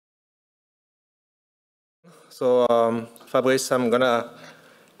So Fabrice,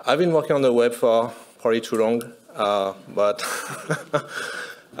 I've been working on the web for probably too long, but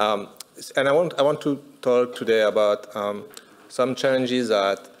and I want to talk today about some challenges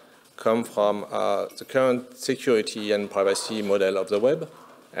that come from the current security and privacy model of the web,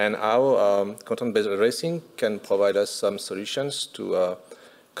 and how content-based addressing can provide us some solutions to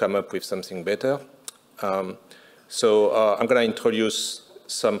come up with something better. So I'm going to introduce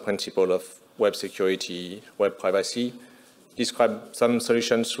some principles of web security, web privacy, describe some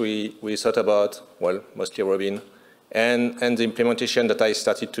solutions we thought about, well, mostly Robin, and the implementation that I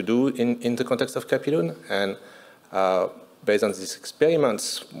started to do in the context of Capilone. And based on these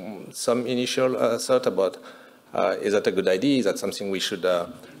experiments, some initial thought about, is that a good idea? Is that something we should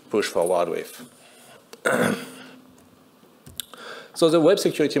push forward with? So the web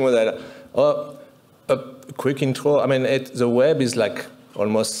security model, a quick intro. I mean, the web is like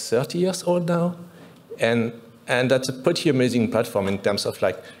almost 30 years old now, and that's a pretty amazing platform in terms of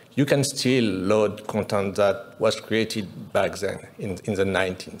like, you can still load content that was created back then in the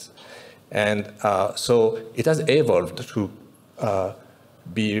 90s. And so it has evolved to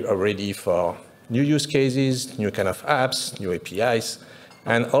be ready for new use cases, new kind of apps, new APIs,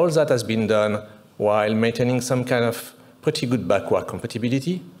 and all that has been done while maintaining some kind of pretty good backward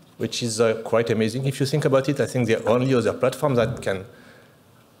compatibility, which is quite amazing. If you think about it, I think the only other platform that can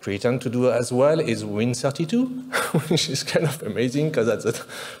pretend to do as well is Win32, which is kind of amazing because that's a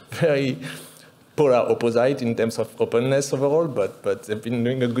very polar opposite in terms of openness overall, but they've been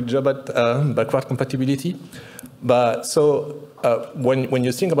doing a good job at backward compatibility. But so when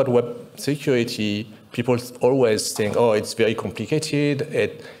you think about web security, people always think, oh, it's very complicated,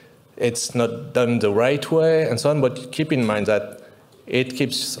 it's not done the right way, and so on, but keep in mind that it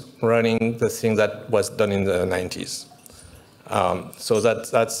keeps running the thing that was done in the 90s. So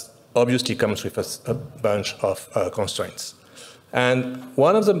that's obviously comes with a bunch of constraints. And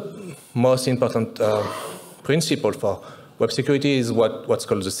one of the most important principles for web security is what's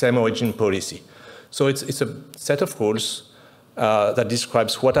called the same origin policy. So it's a set of rules that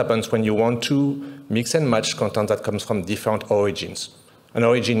describes what happens when you want to mix and match content that comes from different origins. An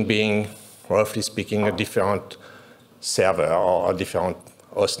origin being, roughly speaking, a different server or a different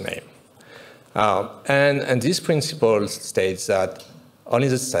host name. And this principle states that only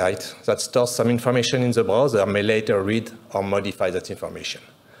the site that stores some information in the browser may later read or modify that information.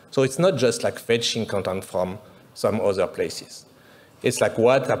 So it's not just like fetching content from some other places. It's like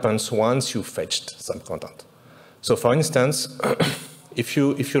what happens once you fetched some content. So for instance, if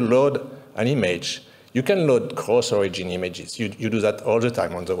you load an image, you can load cross-origin images. You do that all the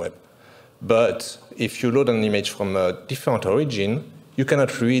time on the web. But if you load an image from a different origin, you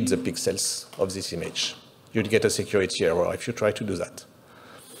cannot read the pixels of this image. You'd get a security error if you try to do that.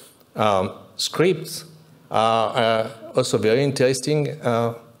 Scripts are also very interesting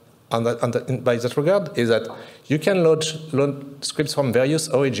by that regard, is that you can load scripts from various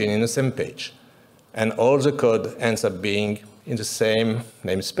origins in the same page. And all the code ends up being in the same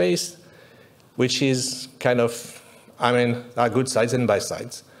namespace, which is kind of, I mean, there are good sides and bad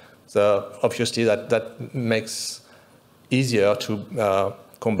sides. So obviously that makes easier to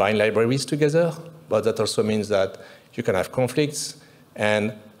combine libraries together, but that also means that you can have conflicts.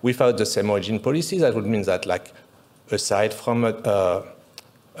 And without the same origin policy, that would mean that, like, aside from a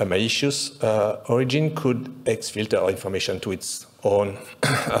malicious origin could exfilter information to its own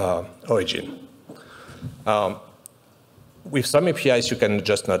origin. With some APIs, you can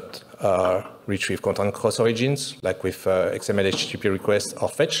just not retrieve content cross origins, like with XML HTTP request or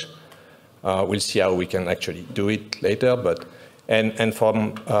fetch. We'll see how we can actually do it later, but and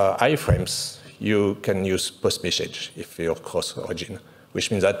from iframes, you can use post message if you're cross origin, which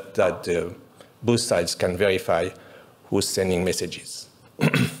means that both sides can verify who's sending messages.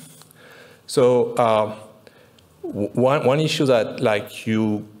 So one issue that, like,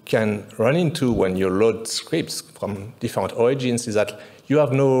 you can run into when you load scripts from different origins is that you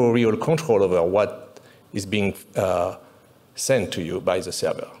have no real control over what is being sent to you by the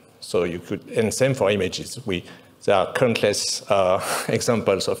server. So you could, and same for images. There are countless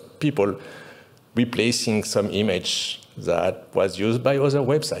examples of people replacing some image that was used by other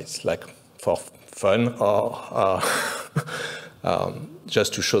websites, like for fun or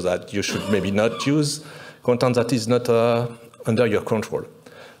just to show that you should maybe not use content that is not under your control.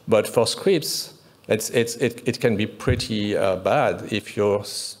 But for scripts, it can be pretty bad if you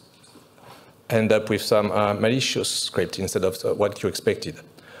end up with some malicious script instead of what you expected.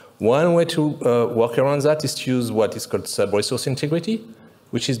 One way to work around that is to use what is called sub-resource integrity,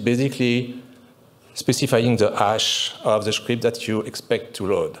 which is basically specifying the hash of the script that you expect to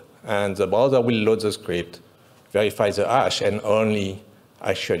load. And the browser will load the script verify the hash and only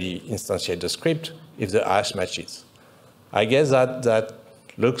actually instantiate the script if the hash matches. I guess that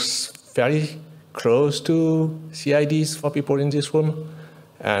looks fairly close to CIDs for people in this room,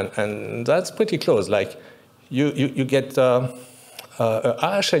 and that's pretty close. Like you get a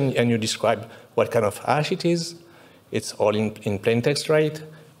hash and you describe what kind of hash it is. It's all in plain text, right?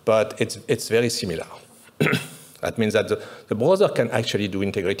 But it's very similar. That means that the browser can actually do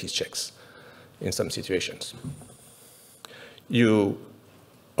integrity checks in some situations.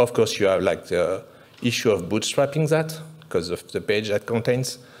 Of course, you have like the issue of bootstrapping that, because of the page that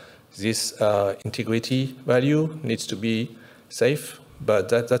contains this integrity value needs to be safe, but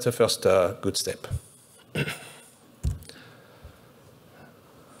that's a first good step.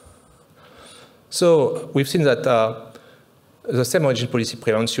 So we've seen that the same origin policy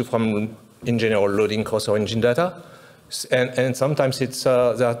prevents you from, in general, loading cross-origin data, and sometimes it's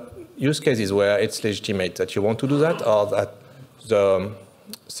there are use cases where it's legitimate that you want to do that, or that the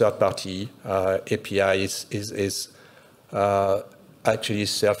third-party API is actually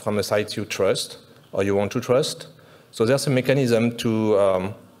served from a site you trust or you want to trust. So there's a mechanism to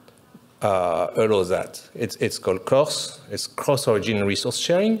allow that. It's called CORS. It's cross-origin resource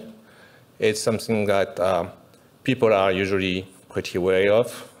sharing. It's something that people are usually pretty wary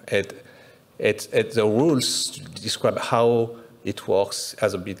of. The rules describe how it works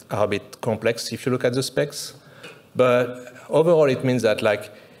are a bit complex if you look at the specs. But overall, it means that,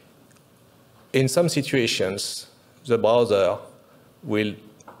 like, in some situations, the browser will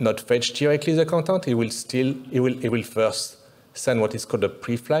not fetch directly the content. It will first send what is called a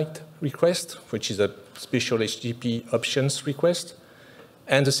pre-flight request, which is a special HTTP options request.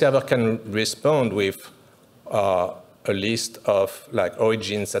 And the server can respond with a list of like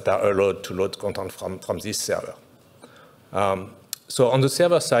origins that are allowed to load content from this server. So on the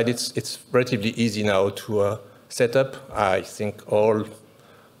server side, it's relatively easy now to set up. I think all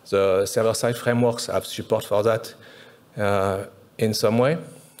the server-side frameworks have support for that in some way.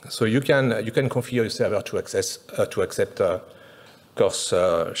 So you can configure your server to accept CORS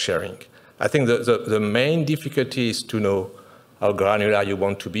sharing. I think the main difficulty is to know how granular you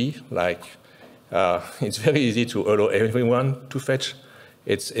want to be. Like, it's very easy to allow everyone to fetch.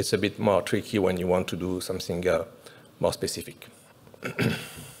 It's a bit more tricky when you want to do something more specific.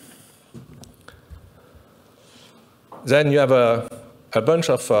 Then you have a bunch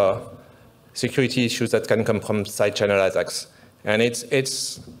of security issues that can come from side channel attacks. And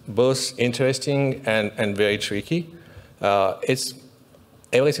it's both interesting and very tricky. It's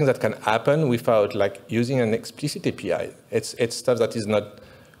everything that can happen without like using an explicit API. It's stuff that is not,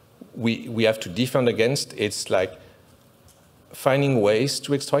 we have to defend against. It's like finding ways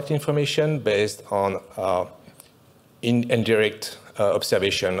to extract information based on indirect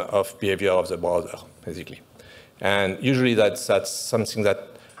observation of behavior of the browser, basically. And usually that's something that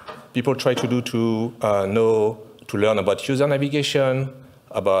people try to do to learn about user navigation,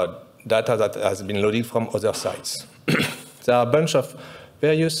 about data that has been loaded from other sites. There are a bunch of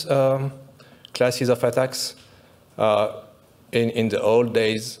various classes of attacks. In the old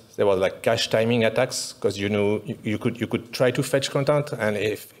days, there was like cache timing attacks, because you could try to fetch content, and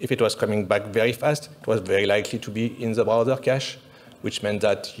if it was coming back very fast, it was very likely to be in the browser cache, which meant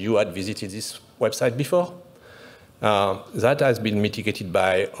that you had visited this website before. That has been mitigated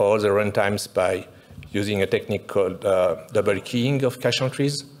by all the runtimes by using a technique called double keying of cache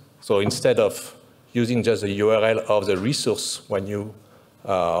entries. So instead of using just the URL of the resource when you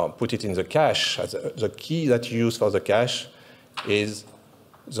put it in the cache, the key that you use for the cache is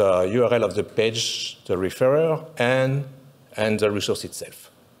the URL of the page, the referrer, and the resource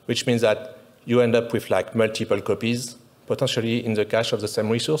itself, which means that you end up with like multiple copies, potentially in the cache of the same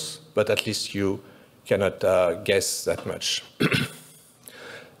resource, but at least you cannot guess that much.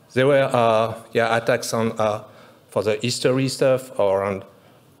 There were attacks on for the history stuff, or on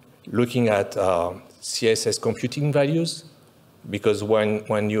looking at CSS computing values, because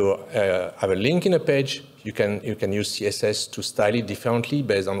when you have a link in a page, you can use CSS to style it differently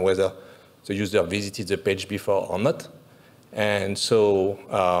based on whether the user visited the page before or not. And so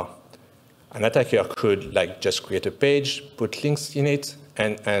an attacker could like just create a page, put links in it,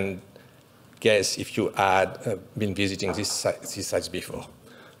 and guess if you had been visiting these sites before.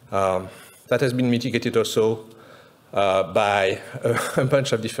 That has been mitigated also by a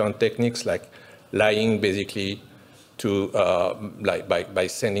bunch of different techniques, like lying basically to by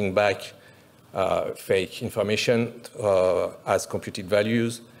sending back fake information as computed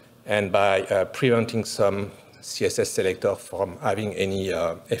values, and by preventing some CSS selector from having any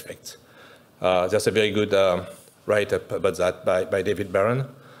effect. There's a very good write-up about that by David Barron.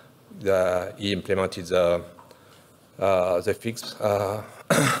 He implemented the they fixed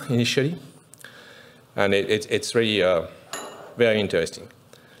initially. And it's really very interesting.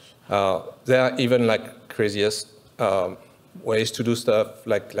 There are even like craziest ways to do stuff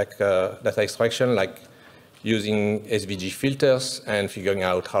like data extraction, like using SVG filters and figuring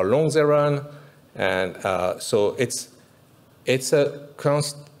out how long they run. And so it's a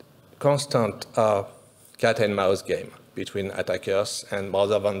constant cat and mouse game between attackers and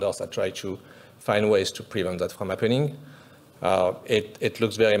browser vendors that try to find ways to prevent that from happening. It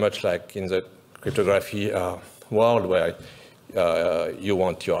looks very much like in the cryptography world where you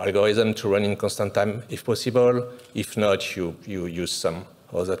want your algorithm to run in constant time if possible. If not, you use some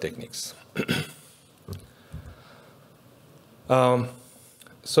other techniques.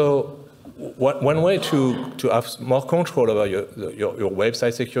 So one way to have more control over your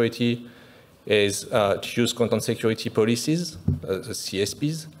website security is to use content security policies, the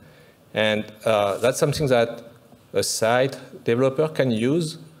CSPs. And that's something that a site developer can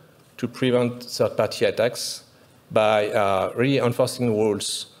use to prevent third-party attacks by really enforcing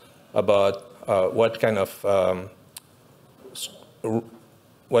rules about what kind of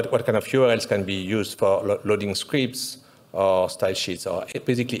URLs can be used for loading scripts or style sheets, or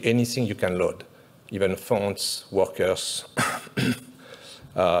basically anything you can load, even fonts, workers,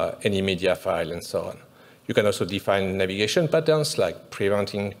 any media file, and so on. You can also define navigation patterns, like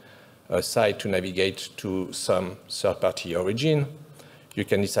preventing a site to navigate to some third-party origin. You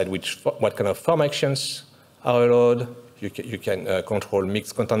can decide what kind of form actions are allowed. You can control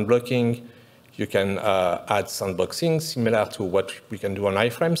mixed content blocking. You can add sandboxing, similar to what we can do on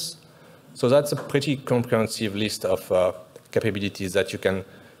iframes. So that's a pretty comprehensive list of capabilities that you can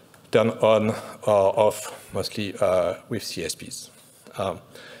turn on or off, mostly with CSPs.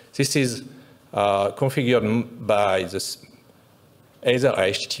 This is configured by either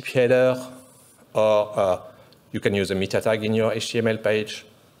a HTTP header or you can use a meta tag in your HTML page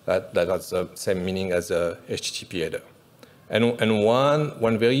that has the same meaning as a HTTP header. And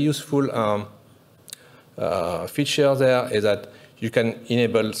one very useful feature there is that you can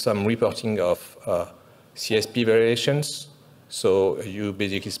enable some reporting of CSP variations. So you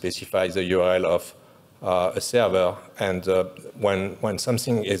basically specify the URL of a server, and when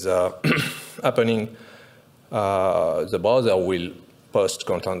something is happening, the browser will post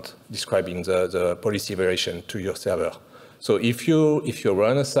content describing the policy variation to your server. So if you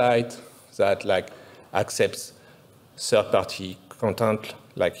run a site that like accepts third-party content,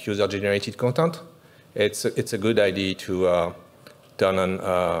 like user-generated content, it's a good idea to turn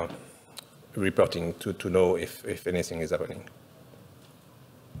on reporting to know if anything is happening.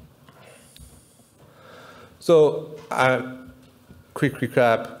 So quick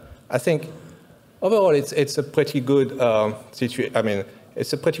recap. I think overall it's a pretty good situation. I mean,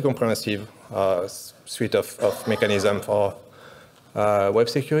 it's a pretty comprehensive suite of mechanisms for web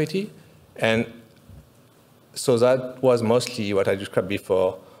security. And so that was mostly what I described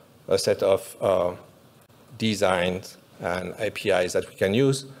before, a set of designs and APIs that we can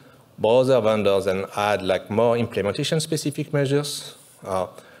use. Browser vendors and add like more implementation-specific measures.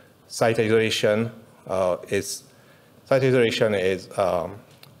 Site isolation is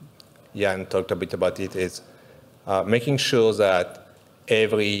Jan talked a bit about it, is making sure that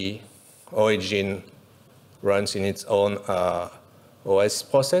every origin runs in its own OS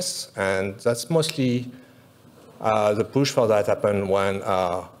process, and that's mostly the push for that happened when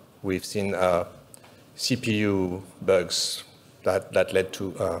we've seen CPU bugs that led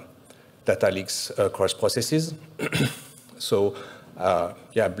to data leaks across processes. So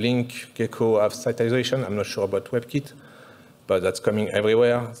yeah, Blink, Gecko have site isolation. I'm not sure about WebKit, but that's coming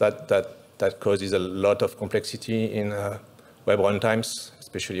everywhere. That causes a lot of complexity in web runtimes,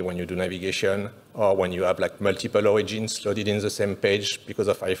 especially when you do navigation or when you have like multiple origins loaded in the same page because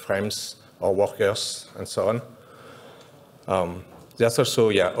of iframes or workers and so on. There's also,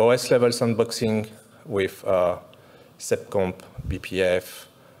 yeah, OS level sandboxing with SEPCOMP, BPF,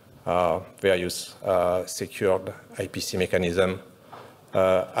 various secured IPC mechanism,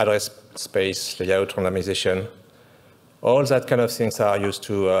 address space, layout randomization. All that kind of things are used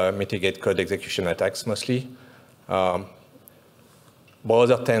to mitigate code execution attacks mostly.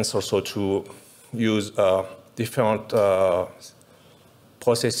 Browser tends also to use different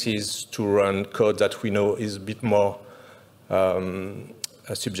processes to run code that we know is a bit more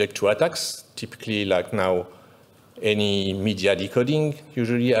subject to attacks. Typically, like now, any media decoding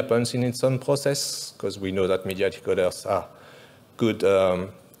usually happens in its own process, because we know that media decoders are good,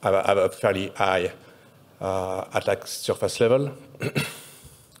 have a fairly high attack surface level,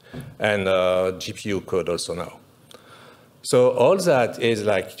 and GPU code also now. So all that is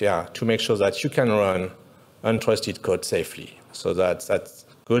like, yeah, to make sure that you can run untrusted code safely. So that's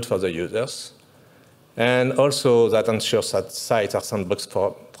good for the users. And also that ensures that sites are sandboxed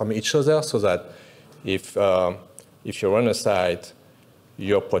from each other, so that if you run a site,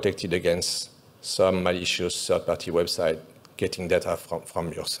 you're protected against some malicious third-party website getting data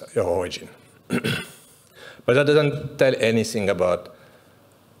from your origin. But that doesn't tell anything about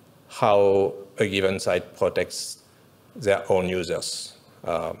how a given site protects their own users.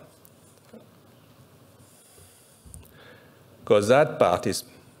 Because that part is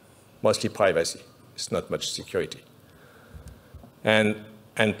mostly privacy. It's not much security. And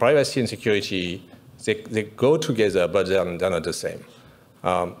privacy and security, they go together, but they're not the same.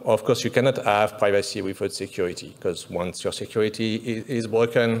 Of course, you cannot have privacy without security, because once your security is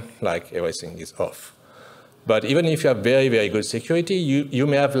broken, like everything is off. But even if you have very, very good security, you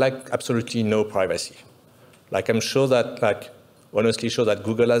may have like absolutely no privacy. Like I'm sure that, like honestly sure that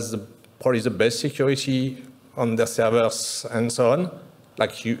Google has probably the best security on their servers and so on.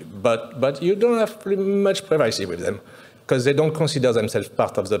 Like but you don't have pretty much privacy with them, because they don't consider themselves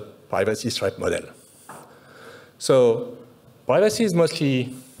part of the privacy threat model. So privacy is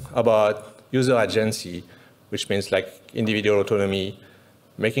mostly about user agency, which means like individual autonomy,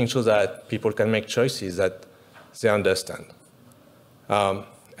 making sure that people can make choices that they understand. And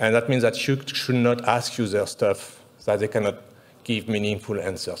that means that you should not ask users stuff that they cannot give meaningful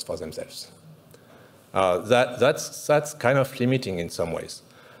answers for themselves. That's kind of limiting in some ways.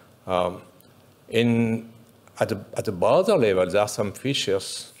 At the browser level, there are some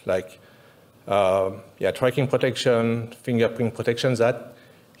features like tracking protection, fingerprint protection that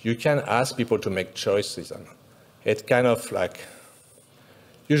you can ask people to make choices on. It's kind of like,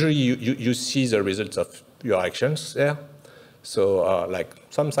 usually you see the results of your actions there. So like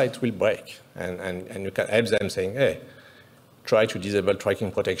some sites will break and you can help them saying, hey, try to disable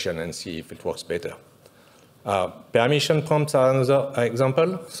tracking protection and see if it works better. Permission prompts are another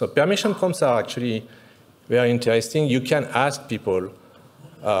example. So permission prompts are actually very interesting. You can ask people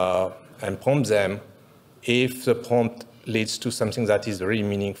and prompt them if the prompt leads to something that is really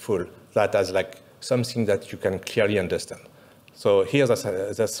meaningful, that has like something that you can clearly understand. So here's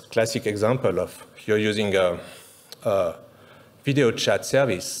a classic example of you're using a video chat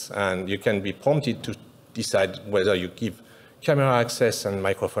service, and you can be prompted to decide whether you give camera access and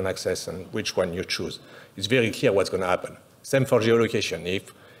microphone access and which one you choose. It's very clear what's going to happen. Same for geolocation.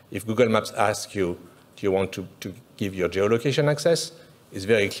 If Google Maps asks you, do you want to give your geolocation access, it's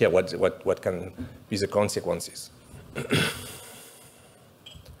very clear what can be the consequences.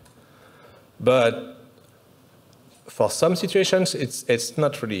 But for some situations, it's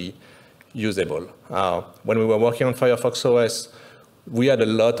not really usable. When we were working on Firefox OS, we had a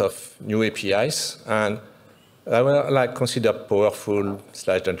lot of new APIs, and they were like considered powerful /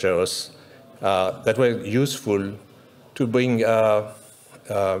 dangerous, that were useful to bring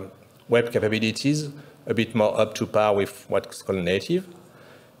web capabilities a bit more up to par with what's called native.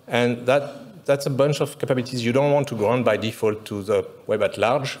 And that's a bunch of capabilities you don't want to grant by default to the web at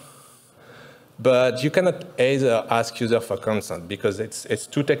large. But you cannot either ask user for consent because it's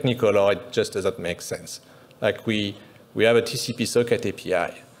too technical or it just doesn't make sense. Like we have a TCP socket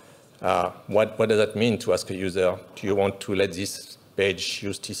API. What does that mean to ask a user, do you want to let this page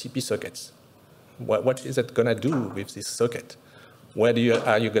use TCP sockets? What is it going to do with this socket? Where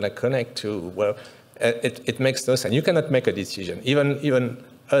are you going to connect to? Well, it makes no sense. You cannot make a decision. Even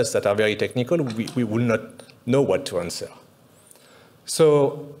us that are very technical, we will not know what to answer.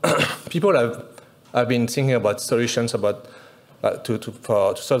 So people have been thinking about solutions to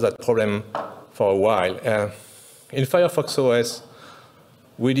solve that problem for a while. In Firefox OS,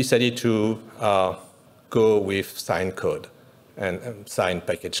 we decided to go with signed code and signed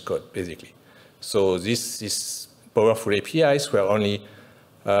package code, basically. So these powerful APIs were only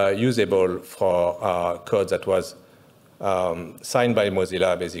usable for code that was signed by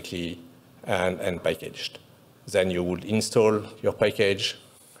Mozilla, basically, and packaged. Then you would install your package,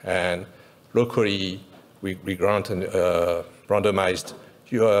 and locally we grant a randomized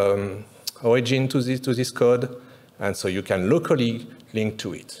origin to this code, and so you can locally link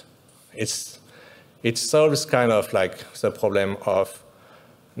to it. It solves kind of like the problem of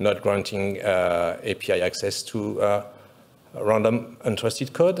not granting API access to random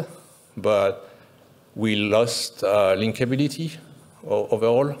untrusted code, but we lost linkability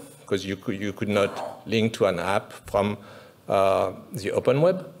overall, because you could not link to an app from the open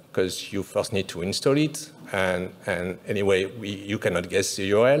web, because you first need to install it, and anyway, you cannot guess the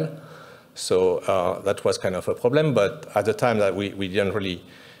URL. So that was kind of a problem, but at the time that we didn't really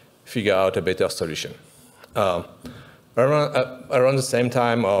figure out a better solution. Around the same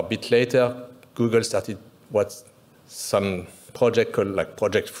time or a bit later, Google started what's some project called like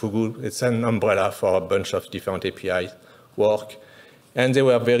Project Fugu. It's an umbrella for a bunch of different API work. And they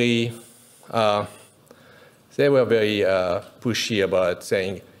were very pushy about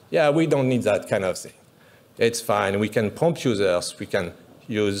saying, yeah, we don't need that kind of thing. It's fine. We can prompt users. We can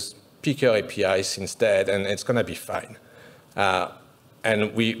use picker APIs instead, and it's going to be fine.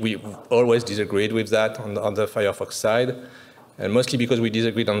 And we always disagreed with that on the Firefox side, and mostly because we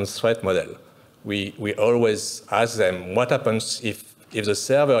disagreed on the threat model. We always ask them, what happens if the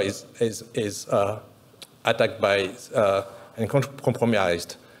server is attacked by and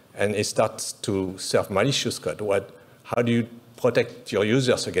compromised, and it starts to serve malicious code? How do you protect your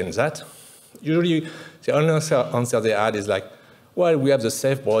users against that? Usually, the only answer they had is like, well, we have the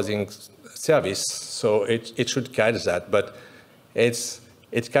safe browsing service, so it should catch that, but it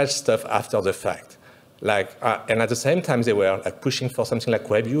catches stuff after the fact. Like, and at the same time, they were like pushing for something like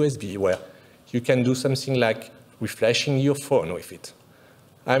Web USB, where you can do something like refreshing your phone with it.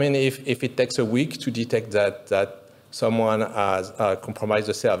 I mean, if it takes a week to detect that someone has compromised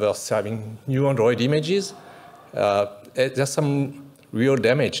the server serving new Android images, there's some real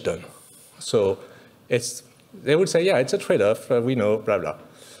damage done. So they would say, yeah, it's a trade-off, we know, blah,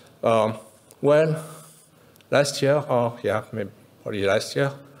 blah. Well, last year, or yeah, maybe probably last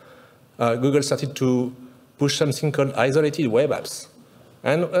year, Google started to push something called isolated web apps.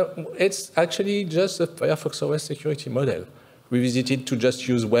 And it's actually just a Firefox OS security model, revisited to just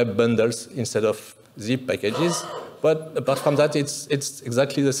use web bundles instead of zip packages. But apart from that, it's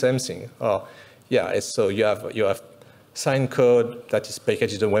exactly the same thing. Yeah, so you have signed code that is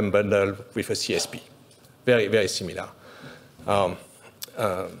packaged in a web bundle with a CSP. Very, very similar.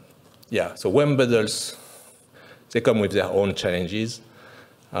 Yeah, so web bundles, they come with their own challenges.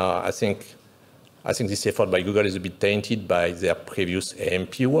 I think this effort by Google is a bit tainted by their previous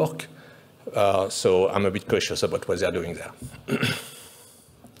AMP work. So I'm a bit cautious about what they're doing there.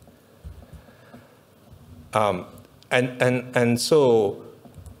 And so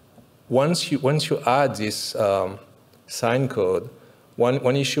once you add this sign code,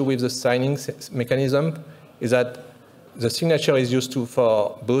 one issue with the signing mechanism is that the signature is used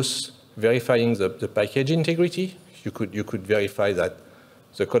for both verifying the package integrity. You could verify that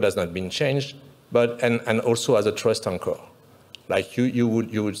the code has not been changed, and also as a trust anchor. Like you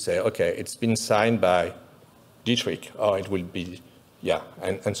would say, okay, it's been signed by Dietrich, or it will be, yeah,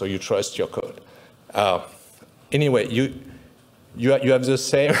 and so you trust your code. Anyway, you have the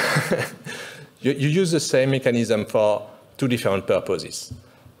same, you use the same mechanism for two different purposes,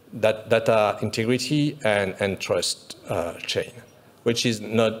 data integrity and trust chain, which is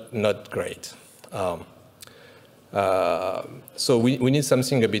not great. So we need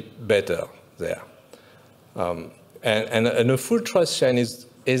something a bit better there. And a full trust chain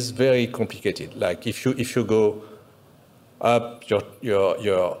is very complicated. Like if you go up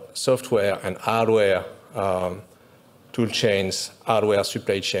your software and hardware tool chains, hardware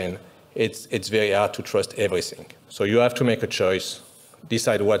supply chain, it's very hard to trust everything. So you have to make a choice,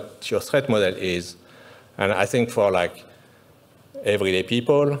 decide what your threat model is. And I think for like everyday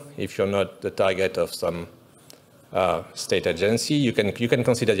people, if you're not the target of some state agency, you can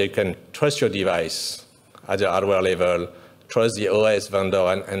consider that you can trust your device at the hardware level, trust the OS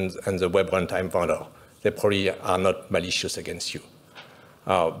vendor and the web runtime vendor. They probably are not malicious against you.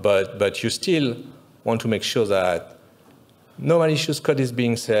 But you still want to make sure that no malicious code is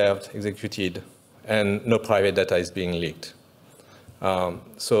being served, executed, and no private data is being leaked.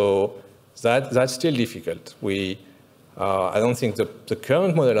 So that's still difficult. I don't think the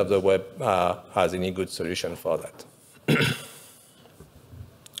current model of the web has any good solution for that.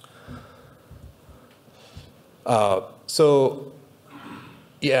 So,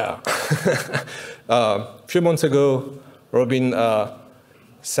 yeah, a few months ago, Robin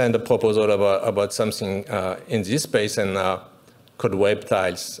sent a proposal about something in this space and called web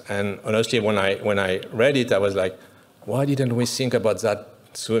tiles. And honestly, when I read it, I was like, why didn't we think about that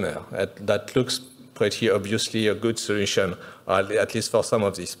sooner? That looks pretty obviously a good solution, at least for some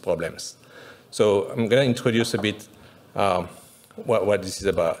of these problems. So I'm going to introduce a bit what this is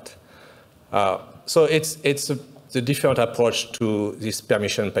about. So it's the different approach to this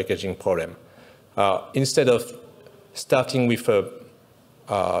permission packaging problem. Instead of starting with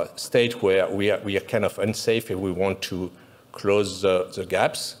a state where we are kind of unsafe and we want to close the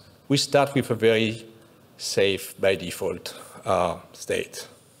gaps, we start with a very safe by default state.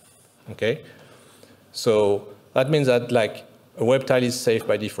 Okay? So that means that like a web tile is safe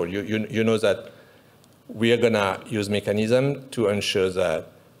by default. You know that we are going to use mechanism to ensure that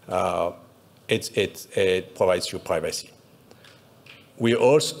it provides you privacy. we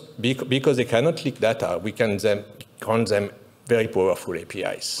also, because they cannot leak data, we can grant them very powerful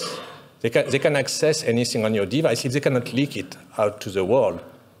APIs. They can access anything on your device. If they cannot leak it out to the world,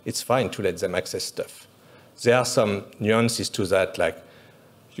 it's fine to let them access stuff. There are some nuances to that, like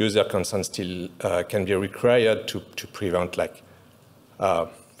user consent still can be required to prevent like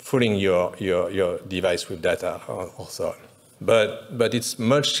fooling your device with data or so on. But it's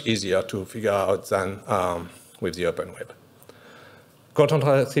much easier to figure out than with the open web. Content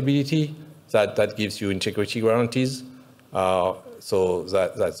traceability, that gives you integrity guarantees. So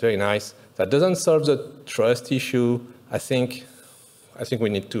that's very nice. That doesn't solve the trust issue. I think we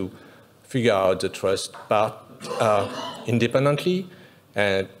need to figure out the trust part independently,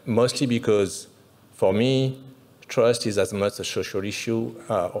 and mostly because for me, trust is as much a social issue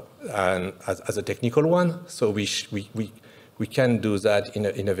and as a technical one. So we can do that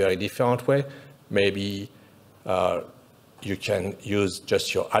in a very different way. Maybe you can use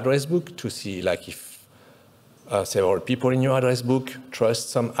just your address book to see like if several people in your address book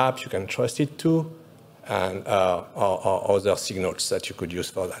trust some app, you can trust it too, and or other signals that you could use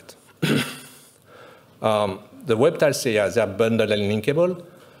for that. The web tiles say they are bundled and linkable,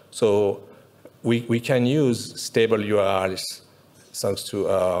 so we can use stable URLs thanks to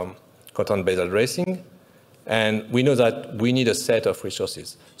content-based addressing, and we know that we need a set of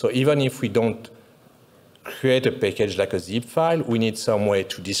resources. So even if we don't create a package like a zip file, we need some way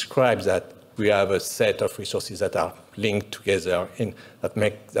to describe that we have a set of resources that are linked together that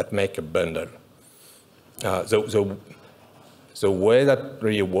make a bundle. The way that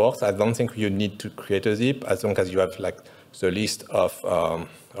really works, I don't think you need to create a zip as long as you have like the list of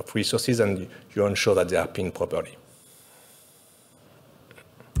resources and you ensure that they are pinned properly.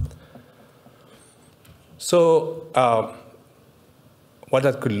 So what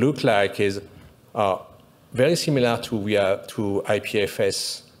that could look like is very similar to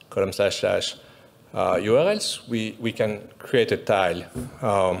IPFS : URLs. We can create a tile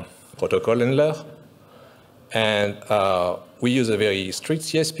protocol handler, and we use a very strict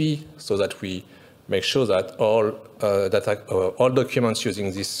CSP so that we make sure that all documents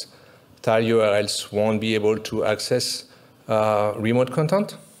using this tile URLs won't be able to access remote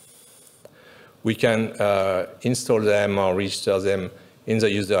content. We can install them or register them in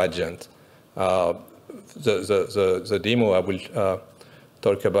the user agent. The demo I will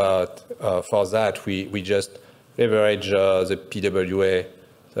talk about for that, we just leverage the PWA,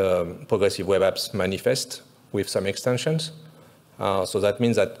 Progressive Web Apps manifest, with some extensions. So that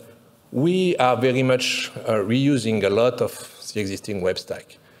means that we are very much reusing a lot of the existing web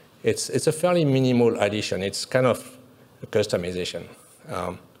stack. It's a fairly minimal addition. It's kind of a customization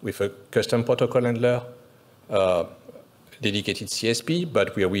with a custom protocol handler, dedicated CSP,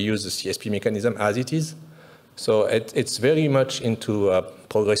 but we use the CSP mechanism as it is. So it's very much into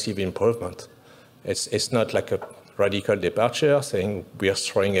progressive improvement. It's not like a radical departure saying we are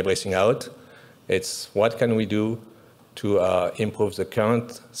throwing everything out. It's what can we do to improve the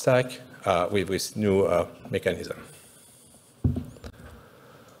current stack with this new mechanism.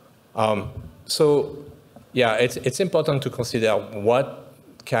 So yeah, it's important to consider what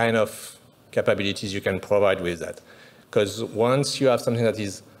kind of capabilities you can provide with that. Because once you have something that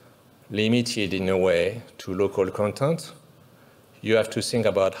is limited in a way to local content, you have to think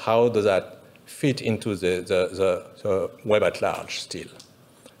about how does that fit into the web at large still.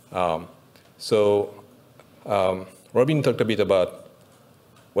 Robin talked a bit about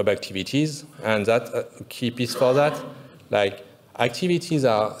web activities, and that's a key piece for that. Like, activities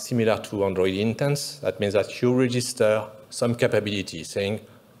are similar to Android intents. That means that you register some capability saying,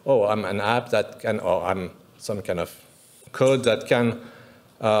 oh, I'm an app that can, or I'm some kind of code that can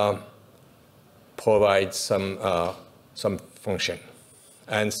provide some function.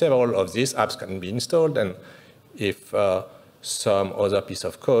 And several of these apps can be installed, and if some other piece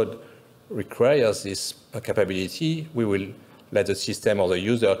of code requires this capability, we will let the system or the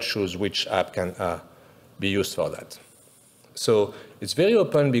user choose which app can be used for that. So it's very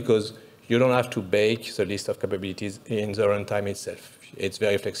open because you don't have to bake the list of capabilities in the runtime itself. It's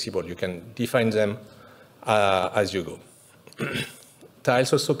very flexible. You can define them as you go.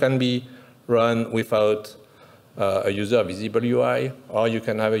 Tiles also can be run without a user visible UI, or you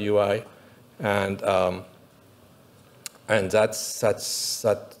can have a UI, and that's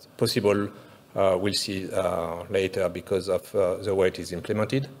possible. We'll see later because of the way it is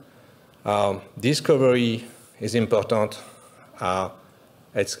implemented. Discovery is important. I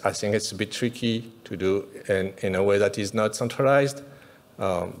think it's a bit tricky to do in a way that is not centralized,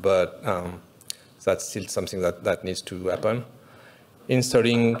 but that's still something that needs to happen.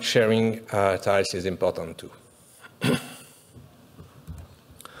 Installing, sharing tiles is important too.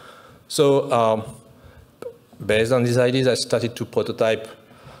 So based on these ideas, I started to prototype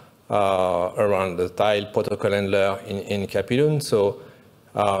around the tile protocol handler in Capilun. So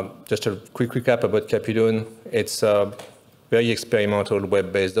just a quick recap about Capilun. It's a very experimental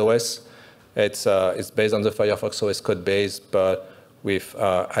web-based OS. It's based on the Firefox OS code base, but with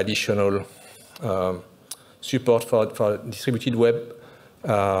additional support for distributed web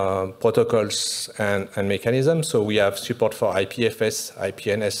protocols and mechanisms. So we have support for IPFS,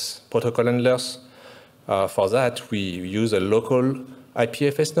 IPNS protocol handlers. For that, we use a local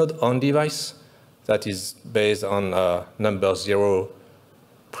IPFS node on device that is based on number 0,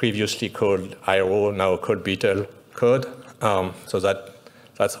 previously called IRO, now called Beetle code. So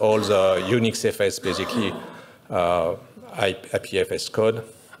that's all the Unix FS, basically, IPFS code.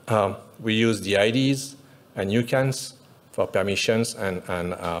 We use the IDs and UCANs for permissions and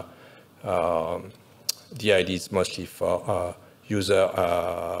the IDs mostly for user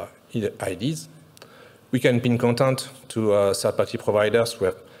IDs. We can pin content to third-party providers.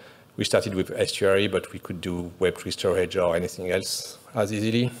 We started with estuary, but we could do Web3 storage or anything else as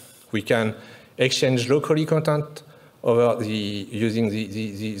easily. We can exchange locally content over using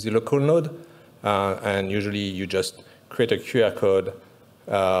the local node, and usually you just create a QR code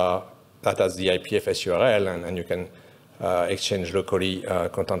that has the IPFS URL, and you can exchange locally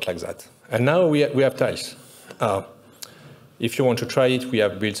content like that. And now we have tiles. If you want to try it, we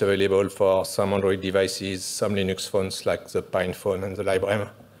have builds available for some Android devices, some Linux phones like the Pine phone and the Librem.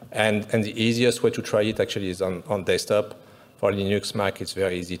 And the easiest way to try it actually is on desktop. For Linux, Mac, it's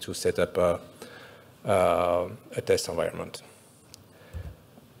very easy to set up a test environment.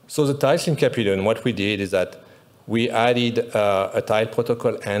 So the tiles in Capilun, what we did is that we added a tile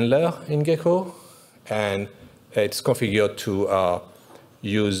protocol handler in Gecko, and it's configured to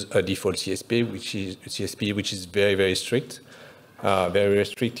use a default CSP, which is very, very strict, very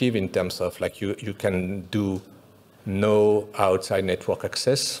restrictive in terms of like you can do no outside network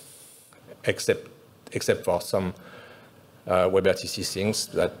access, except for some WebRTC things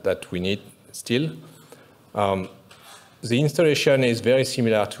that we need still. The installation is very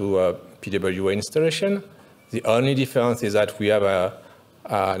similar to PWA installation. The only difference is that we have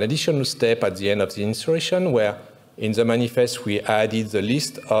an additional step at the end of the installation where in the manifest we added the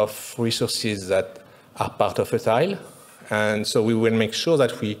list of resources that are part of a tile. And so we will make sure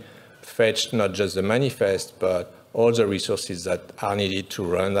that we fetch not just the manifest, but all the resources that are needed to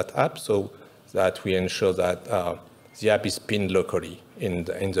run that app, so that we ensure that the app is pinned locally in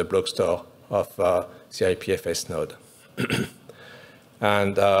the block store of the IPFS node.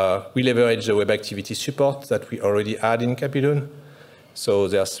 And we leverage the web activity support that we already had in Capilun. So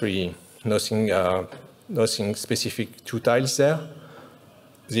there's nothing specific to tiles there.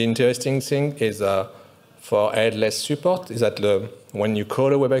 The interesting thing is for headless support is that when you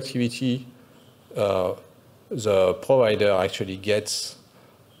call a web activity, the provider actually gets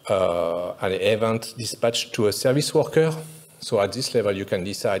an event dispatched to a service worker. So at this level, you can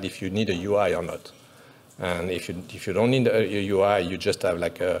decide if you need a UI or not. And if you don't need a UI, you just have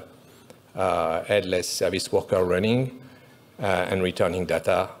like a headless service worker running and returning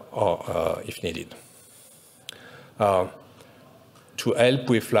data or if needed. To help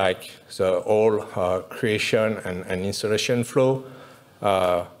with like the whole creation and installation flow,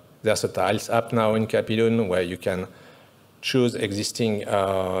 there's a tiles app now in Capilun where you can choose existing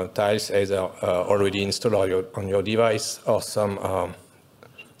tiles either already installed on your device or some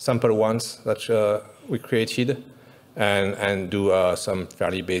sample ones that we created and do some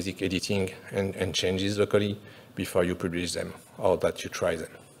fairly basic editing and changes locally before you publish them or that you try them.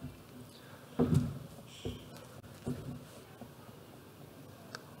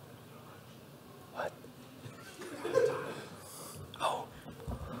 What? Oh.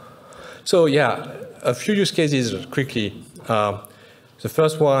 So yeah, a few use cases quickly. The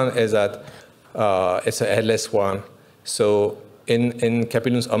first one is that it's a headless one. So in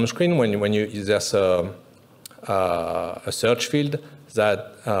Capilun's home screen, when there's a search field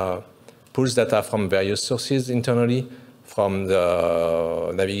that pulls data from various sources internally, from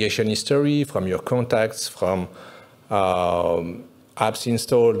the navigation history, from your contacts, from apps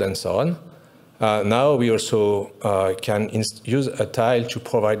installed, and so on. Now we also can use a tile to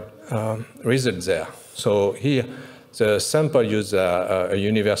provide results there. So here, the sample uses a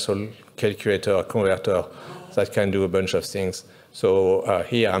universal calculator or converter that can do a bunch of things. So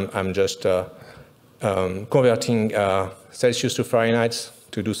here I'm just converting Celsius to Fahrenheit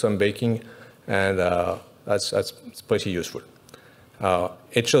to do some baking, and that's pretty useful.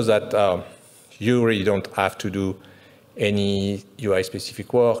 It shows that you really don't have to do any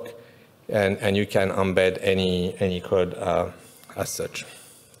UI-specific work, and you can embed any code as such.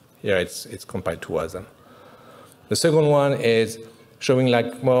 Here it's compiled towards them. The second one is showing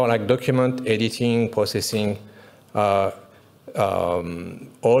like more like document editing, processing. All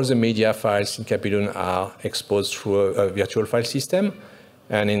the media files in Capidon are exposed through a virtual file system.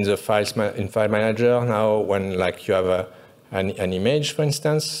 And in the file manager now, when like you have an image, for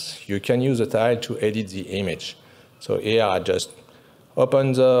instance, you can use a tile to edit the image. So here I just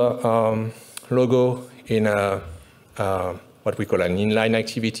open the logo in a, what we call an inline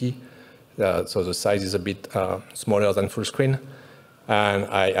activity. So the size is a bit smaller than full screen. And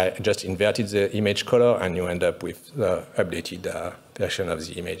I just inverted the image color, and you end up with the updated version of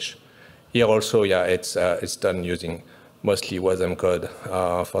the image. Here also, yeah, it's done using mostly WASM code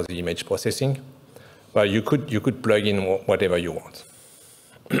for the image processing. But you could plug in whatever you want.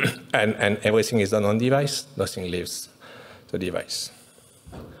 and everything is done on device. Nothing leaves the device.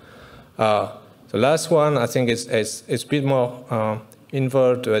 The last one, I think it's a bit more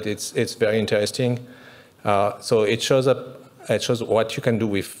involved, but it's very interesting. So it shows what you can do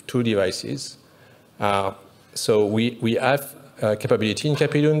with two devices. So we have capability in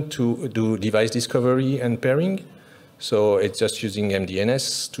Capidon to do device discovery and pairing. So it's just using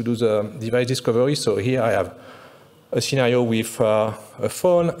MDNS to do the device discovery. So here I have a scenario with a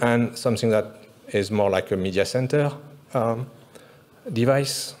phone and something that is more like a media center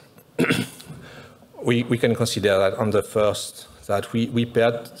device. we can consider that on the first that we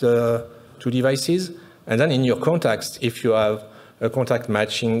paired the two devices. And then in your contacts, if you have a contact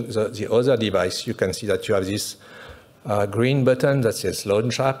matching the other device, you can see that you have this green button that says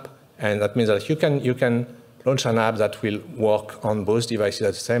launch app. And that means that you can launch an app that will work on both devices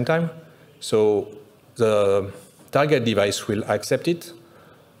at the same time. So the target device will accept it.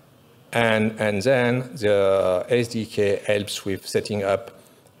 And then the SDK helps with setting up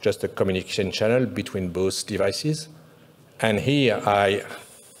just a communication channel between both devices. And here I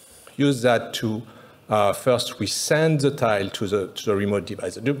use that to first we send the tile to the remote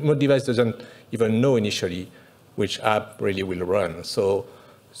device. The remote device doesn't even know initially which app really will run. So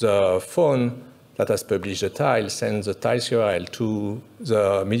the phone that has published the tile sends the tiles URL to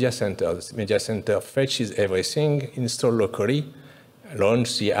the media center. The media center fetches everything, install locally,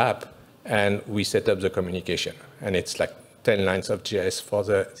 launch the app, and we set up the communication. And it's like 10 lines of JS for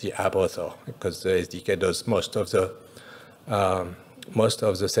the app author, because the SDK does most of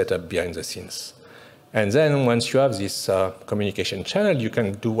the setup behind the scenes. And then once you have this communication channel, you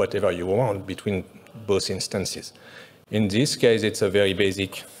can do whatever you want between both instances. In this case, it's a very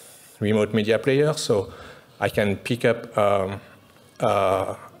basic remote media player, so I can pick up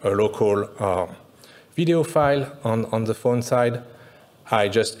a local video file on the phone side. I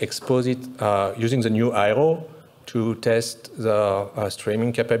just expose it using the new IRO to test the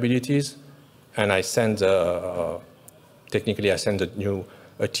streaming capabilities, and I send technically I send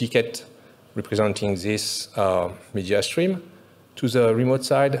a ticket representing this media stream to the remote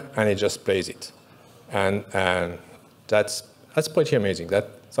side, and it just plays it. And that's pretty amazing. That's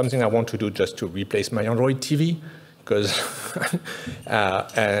something I want to do just to replace my Android TV, because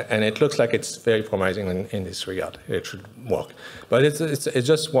and it looks like it's very promising in this regard. It should work. But it's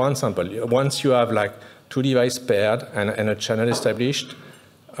just one sample. Once you have like two devices paired and a channel established,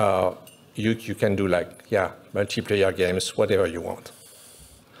 you can do like, yeah, multiplayer games, whatever you want.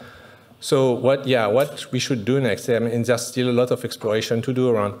 So what we should do next, I mean, there's still a lot of exploration to do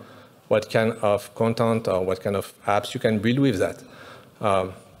around what kind of content or what kind of apps you can build with that.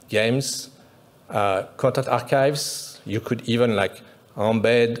 Games, content archives, you could even like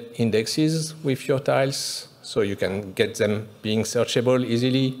embed indexes with your tiles so you can get them being searchable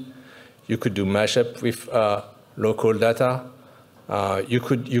easily. You could do mashup with local data. You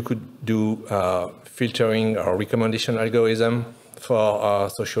could do filtering or recommendation algorithm for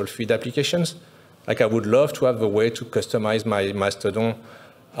social feed applications. Like I would love to have a way to customize my Mastodon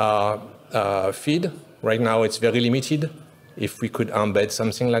feed. Right now it's very limited. If we could embed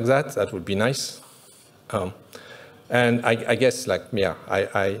something like that, that would be nice. And I guess like, yeah,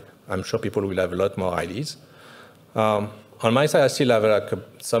 I'm sure people will have a lot more ideas. On my side, I still have like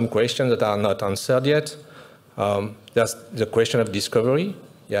some questions that are not answered yet. There's the question of discovery.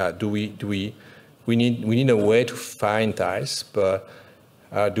 Yeah, we need a way to find tiles, but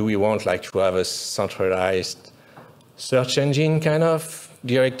do we want like to have a centralized search engine kind of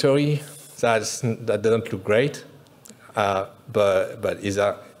directory? That doesn't look great. But is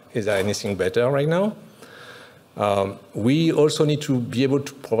there anything better right now? We also need to be able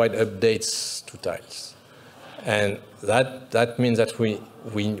to provide updates to tiles, and that means that we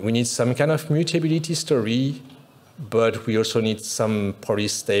need some kind of mutability story, but we also need some probably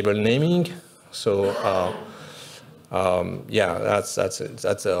stable naming. So yeah,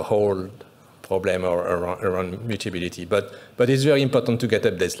 that's a whole problem around mutability. But it's very important to get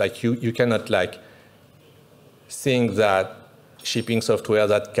updates. Like you cannot like think that shipping software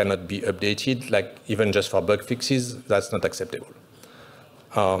that cannot be updated, like even just for bug fixes, that's not acceptable.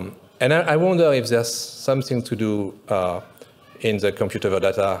 And I wonder if there's something to do in the compute over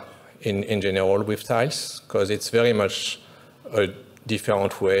data in general with tiles, because it's very much a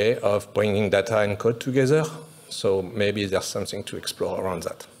different way of bringing data and code together. So maybe there's something to explore around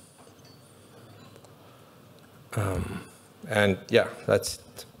that. And yeah, that's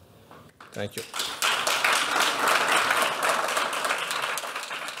it. Thank you.